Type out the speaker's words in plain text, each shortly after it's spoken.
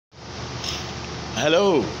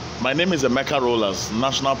Hello, my name is Emeka Rollers,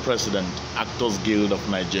 National President, Actors Guild of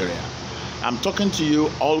Nigeria. I'm talking to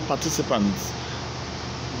you, all participants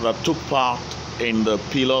that took part in the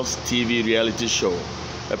Pillars TV reality show,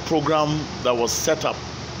 a program that was set up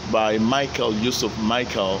by Yusuf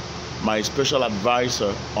Michael, my special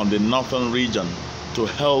advisor on the Northern region, to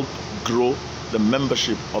help grow the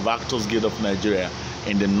membership of Actors Guild of Nigeria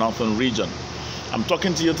in the Northern region. I'm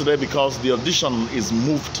talking to you today because the audition is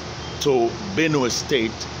moved to Benue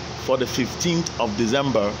State for the 15th of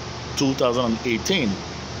December 2018,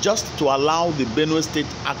 just to allow the Benue State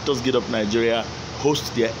Actors Guild of Nigeria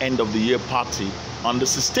host their end of the year party on the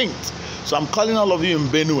 16th. So I'm calling all of you in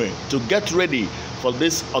Benue to get ready for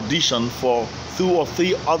this audition for 2 or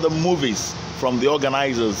 3 other movies from the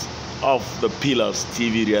organizers of the Pillars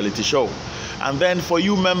TV reality show. And then for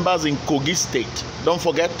you members in Kogi State, don't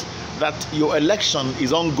forget that your election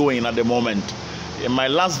is ongoing at the moment. In my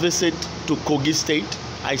last visit to Kogi State,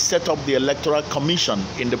 I set up the Electoral Commission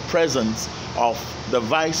in the presence of the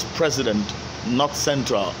Vice President, North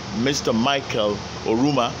Central, Mr. Michael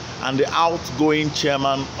Oruma, and the outgoing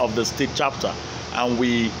chairman of the state chapter. And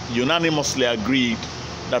we unanimously agreed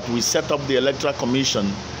that we set up the Electoral Commission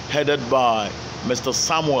headed by Mr.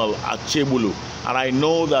 Samuel Achebulu. And I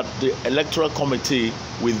know that the Electoral Committee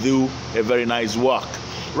will do a very nice work.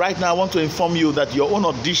 Right now, I want to inform you that your own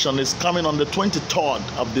audition is coming on the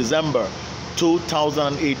 23rd of December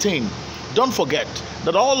 2018. Don't forget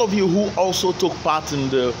that all of you who also took part in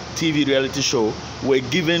the TV reality show were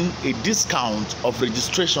given a discount of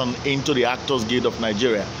registration into the Actors Guild of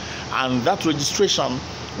Nigeria. And that registration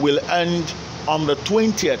will end on the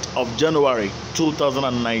 20th of January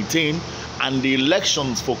 2019. And the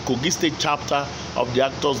elections for Kogi State chapter of the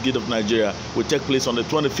Actors Guild of Nigeria will take place on the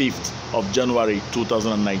 25th of January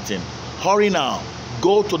 2019. Hurry now,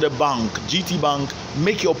 go to the bank, GT Bank,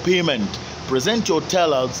 make your payment, present your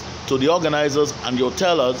tellers to the organizers and your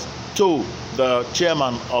tellers to the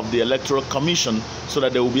chairman of the Electoral Commission so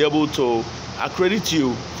that they will be able to accredit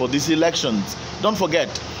you for these elections. Don't forget,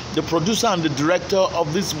 the producer and the director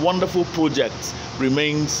of this wonderful project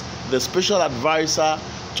remains the special advisor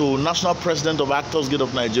to National President of Actors Guild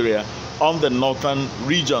of Nigeria on the Northern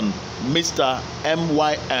region, Mr.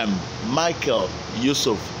 MYM, Michael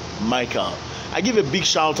Yusuf Michael. I give a big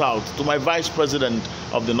shout out to my Vice President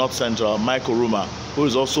of the North Central, Michael Oruma, who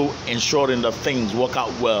is also ensuring that things work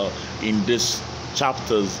out well in these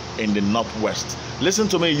chapters in the Northwest. Listen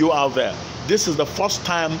to me, you out there. This is the first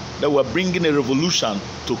time that we're bringing a revolution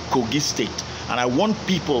to Kogi State. And I want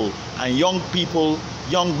people and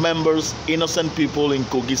young members, innocent people in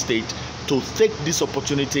Kogi State to take this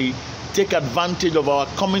opportunity, take advantage of our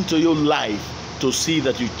coming to you live to see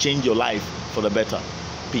that you change your life for the better.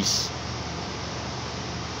 Peace.